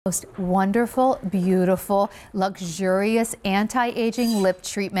Most wonderful, beautiful, luxurious anti-aging lip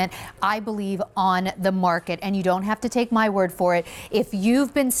treatment, I believe, on the market. And you don't have to take my word for it. If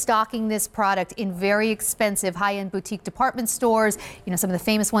you've been stocking this product in very expensive high-end boutique department stores, you know, some of the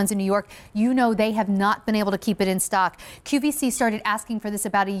famous ones in New York, you know they have not been able to keep it in stock. QVC started asking for this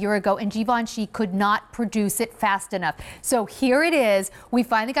about a year ago, and Givenchy could not produce it fast enough. So here it is. We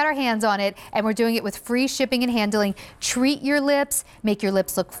finally got our hands on it, and we're doing it with free shipping and handling. Treat your lips, make your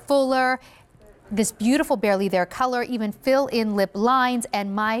lips look fuller, this beautiful barely there color, even fill in lip lines.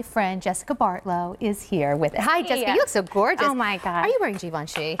 And my friend Jessica Bartlow is here with it. Hi, Jessica. You look so gorgeous. Oh my God. Are you wearing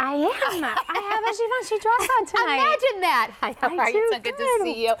Givenchy? I am. I have a Givenchy dress on tonight. Imagine that. Hi, how are you? So good to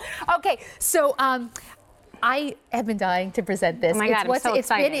see you. Okay, so I have been dying to present this. Oh my God, I'm so It's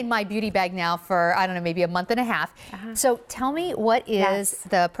excited. been in my beauty bag now for, I don't know, maybe a month and a half. So tell me, what is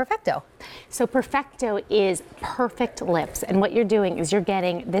the Perfecto? So Perfecto is perfect lips, and what you're doing is you're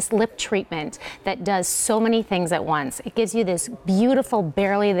getting this lip treatment that does so many things at once. It gives you this beautiful,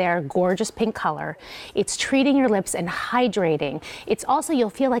 barely there, gorgeous pink color. It's treating your lips and hydrating. It's also, you'll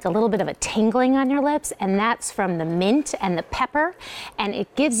feel like a little bit of a tingling on your lips, and that's from the mint and the pepper, and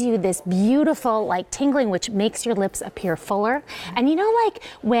it gives you this beautiful, like, tingling, which makes your lips appear fuller. And you know, like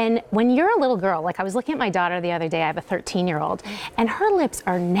when you're a little girl, like I was looking at my daughter the other day, I have a 13-year-old, and her lips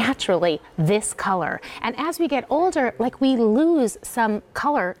are naturally this color. And as we get older, like, we lose some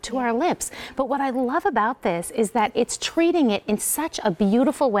color to our lips. But what I love about this is that it's treating it in such a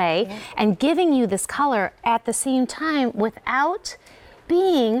beautiful way and giving you this color at the same time without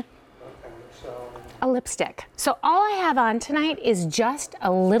being a lipstick. So all I have on tonight is just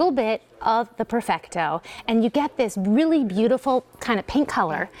a little bit of the Perfecto, and you get this really beautiful kind of pink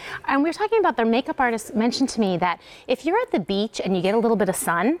color. And we were talking about, their makeup artist mentioned to me that if you're at the beach and you get a little bit of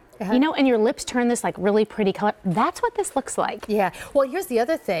sun, you know, and your lips turn this like really pretty color, that's what this looks like. Yeah. Well, here's the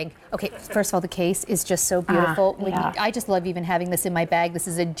other thing. Okay, first of all, the case is just so beautiful. I just love even having this in my bag. This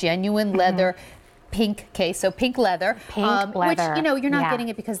is a genuine leather pink case, so pink leather. Pink leather. Which, you know, you're not getting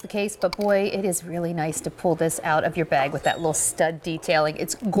it because of the case, but boy, it is really nice to pull this out of your bag with that little stud detailing.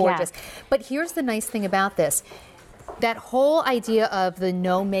 It's gorgeous. But here's the nice thing about this. That whole idea of the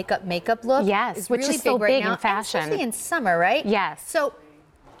no makeup look is which really is so big right big now, in fashion. especially in summer, right? Yes. So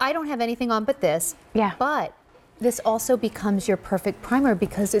I don't have anything on but this. But this also becomes your perfect primer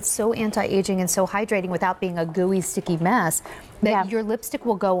because it's so anti-aging and so hydrating without being a gooey, sticky mess that your lipstick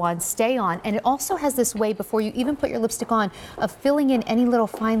will go on, stay on. And it also has this way, before you even put your lipstick on, of filling in any little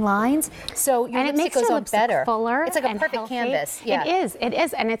fine lines. So your lipstick goes on better. Fuller. It's like a perfect healthy. canvas. It is,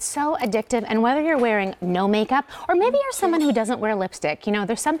 and it's so addictive. And whether you're wearing no makeup, or maybe you're someone who doesn't wear lipstick, you know,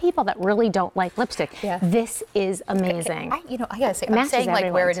 there's some people that really don't like lipstick. This is amazing. I gotta say, I'm saying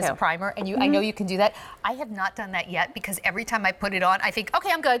like wear it as a primer, and I know you can do that. I have not done that yet because every time I put it on, I think,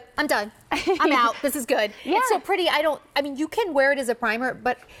 okay, I'm good, I'm done, I'm out, this is good. It's so pretty. I mean, you can wear it as a primer,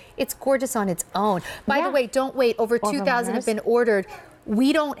 but it's gorgeous on its own. By the way, don't wait. Over 2,000 have been ordered.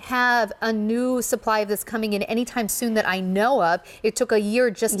 We don't have a new supply of this coming in anytime soon that I know of. It took a year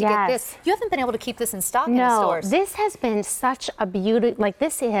just to get this. You haven't been able to keep this in stock in the stores. This has been such a beauty. Like,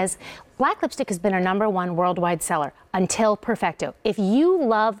 this is, black lipstick has been our #1 worldwide seller until Perfecto. If you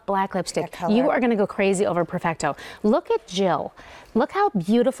love black lipstick, you are going to go crazy over Perfecto. Look at Jill. Look how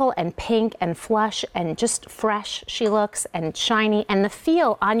beautiful and pink and flush and just fresh she looks, and shiny. And the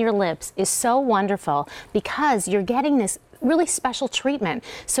feel on your lips is so wonderful because you're getting this really special treatment.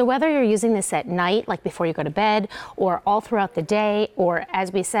 So whether you're using this at night, like before you go to bed, or all throughout the day, or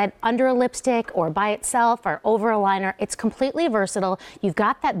as we said, under a lipstick, or by itself, or over a liner, it's completely versatile. You've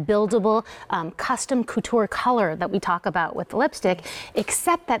got that buildable, custom couture color that we talk about with the lipstick,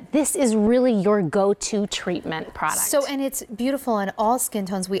 except that this is really your go-to treatment product. So, and it's beautiful in all skin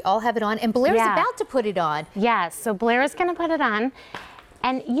tones. We all have it on, and Blair's about to put it on. Yes, so Blair is gonna put it on.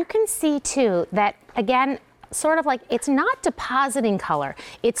 And you can see too that, again, sort of like, it's not depositing color,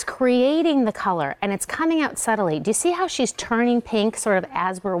 it's creating the color, and it's coming out subtly. Do you see how she's turning pink sort of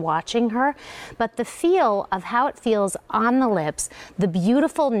as we're watching her? But the feel of how it feels on the lips, the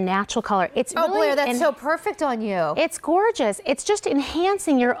beautiful natural color, it's really— Blair, that's so perfect on you. It's gorgeous. It's just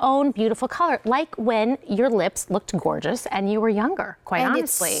enhancing your own beautiful color, like when your lips looked gorgeous and you were younger, quite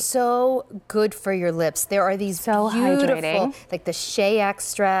honestly. It's so good for your lips. There are these beautiful, hydrating, like the shea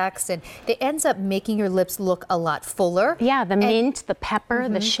extracts, and it ends up making your lips look look a lot fuller. Yeah, the mint, the pepper,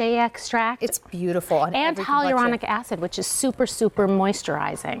 the shea extract. It's beautiful on and every hyaluronic complexion. acid, which is super, super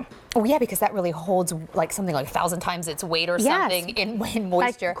moisturizing. Oh yeah, because that really holds like something like 1,000 times its weight or something in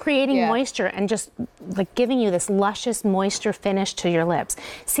moisture. Like creating moisture and just like giving you this luscious moisture finish to your lips.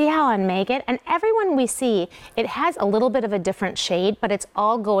 See how I make it? And everyone we see, it has a little bit of a different shade, but it's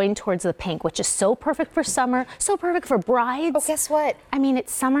all going towards the pink, which is so perfect for summer, so perfect for brides. Oh, guess what? I mean,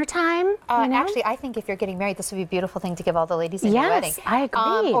 it's summertime. You know? Actually, I think if you're getting married, this would be a beautiful thing to give all the ladies in your wedding. Yes, I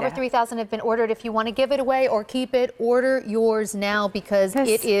agree. Over 3,000 have been ordered. If you want to give it away or keep it, order yours now because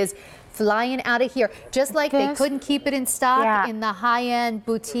it is flying out of here. Just like they couldn't keep it in stock in the high-end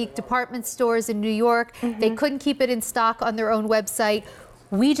boutique department stores in New York. They couldn't keep it in stock on their own website.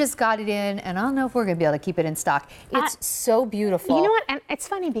 We just got it in, and I don't know if we're going to be able to keep it in stock. It's so beautiful. You know what? And it's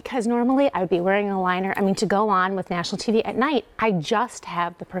funny because normally I would be wearing a liner. I mean, to go on with national TV at night, I just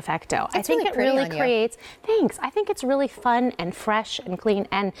have the Perfecto. I think it really creates. Thanks. I think it's really fun and fresh and clean.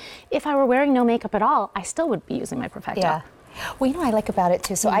 And if I were wearing no makeup at all, I still would be using my Perfecto. Yeah. Well, you know what I like about it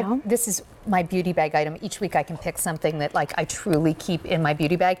too. So this is my beauty bag item. Each week I can pick something that like I truly keep in my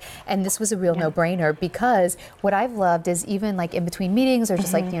beauty bag, and this was a real no-brainer because what I've loved is even like in between meetings or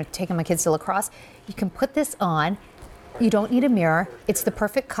just like taking my kids to lacrosse, you can put this on. You don't need a mirror. It's the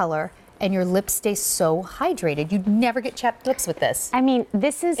perfect color. And your lips stay so hydrated. You'd never get chapped lips with this. I mean,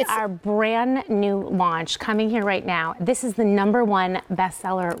 this is our brand new launch coming here right now. This is the #1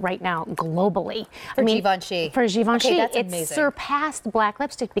 bestseller right now globally. For Givenchy. For Givenchy. Okay, that's it's amazing. Surpassed black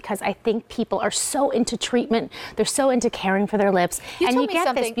lipstick because I think people are so into treatment. They're so into caring for their lips. And you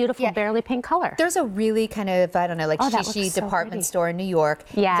get this beautiful barely pink color. There's a really kind of, I don't know, like shishi department store in New York.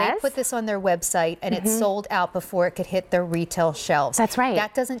 Yes. They put this on their website and it sold out before it could hit their retail shelves. That's right.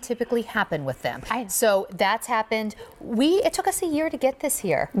 That doesn't typically happen with them. So that's happened. It took us a year to get this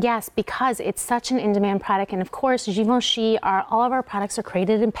here. Yes, because it's such an in-demand product. And of course, Givenchy, all of our products are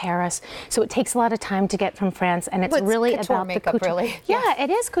created in Paris. So it takes a lot of time to get from France. And it's really about makeup, the couture. really. Yeah, it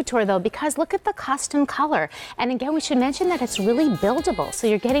is couture though, because look at the custom color. And again, we should mention that it's really buildable. So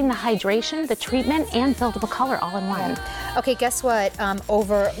you're getting the hydration, the treatment, and buildable color all in one. Okay, guess what?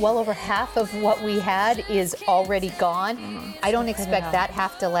 Well over half of what we had is already gone. I don't expect that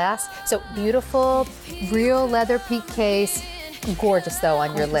half to last. So beautiful, real leather peak case. Gorgeous though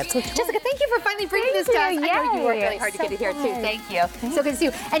on your lips. Jessica, thank you for finally bringing this to us. I know you worked really hard to get it here too. Thank you. So good to see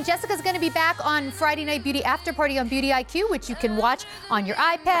you. And Jessica's going to be back on Friday Night Beauty After Party on Beauty IQ, which you can watch on your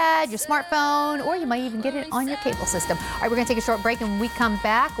iPad, your smartphone, or you might even get it on your cable system. All right, we're going to take a short break, and when we come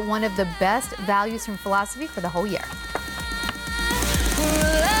back, one of the best values from Philosophy for the whole year.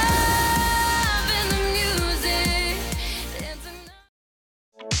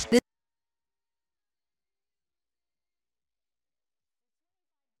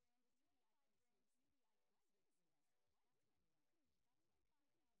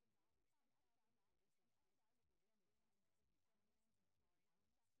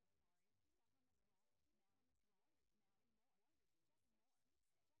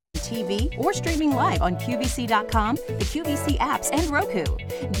 TV or streaming live on QVC.com, the QVC apps, and Roku.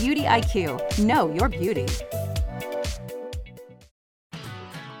 Beauty IQ. Know your beauty.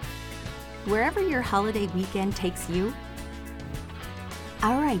 Wherever your holiday weekend takes you,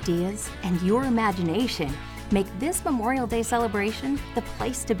 our ideas and your imagination make this Memorial Day celebration the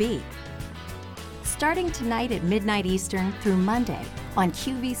place to be. Starting tonight at midnight Eastern through Monday on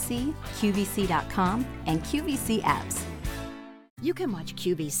QVC, QVC.com, and QVC apps. You can watch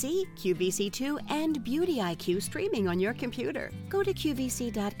QVC, QVC2, and Beauty IQ streaming on your computer. Go to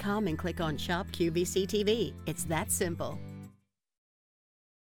QVC.com and click on Shop QVC TV. It's that simple.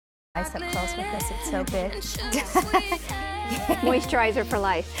 Nice up close with this, it's so big. Moisturizer for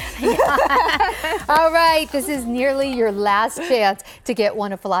life. All right, this is nearly your last chance to get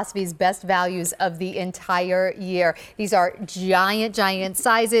one of Philosophy's best values of the entire year. These are giant, giant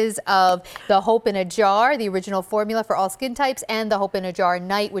sizes of the Hope in a Jar, the original formula for all skin types, and the Hope in a Jar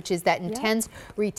Night, which is that intense